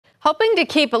Helping to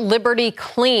keep Liberty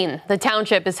clean, the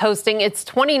township is hosting its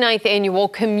 29th annual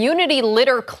community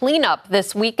litter cleanup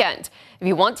this weekend. If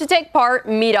you want to take part,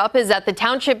 meetup is at the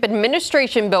Township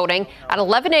Administration Building at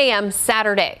 11 a.m.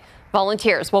 Saturday.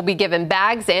 Volunteers will be given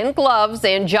bags and gloves,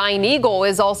 and Giant Eagle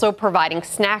is also providing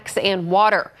snacks and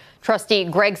water. Trustee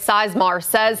Greg Sizemar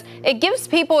says it gives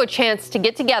people a chance to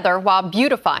get together while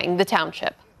beautifying the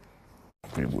township.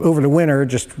 Over the winter,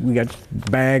 we got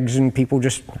bags and people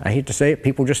just, I hate to say it,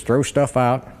 people just throw stuff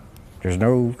out. There's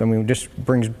no, it just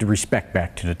brings the respect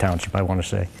back to the township, I want to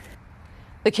say.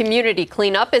 The community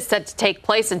cleanup is set to take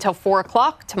place until 4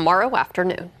 o'clock tomorrow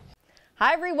afternoon.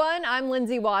 Hi everyone, I'm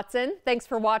Lindsay Watson. Thanks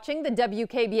for watching the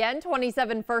WKBN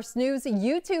 27 First News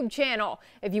YouTube channel.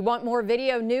 If you want more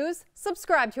video news,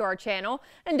 subscribe to our channel.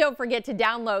 And don't forget to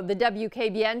download the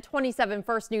WKBN 27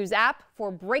 First News app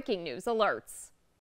for breaking news alerts.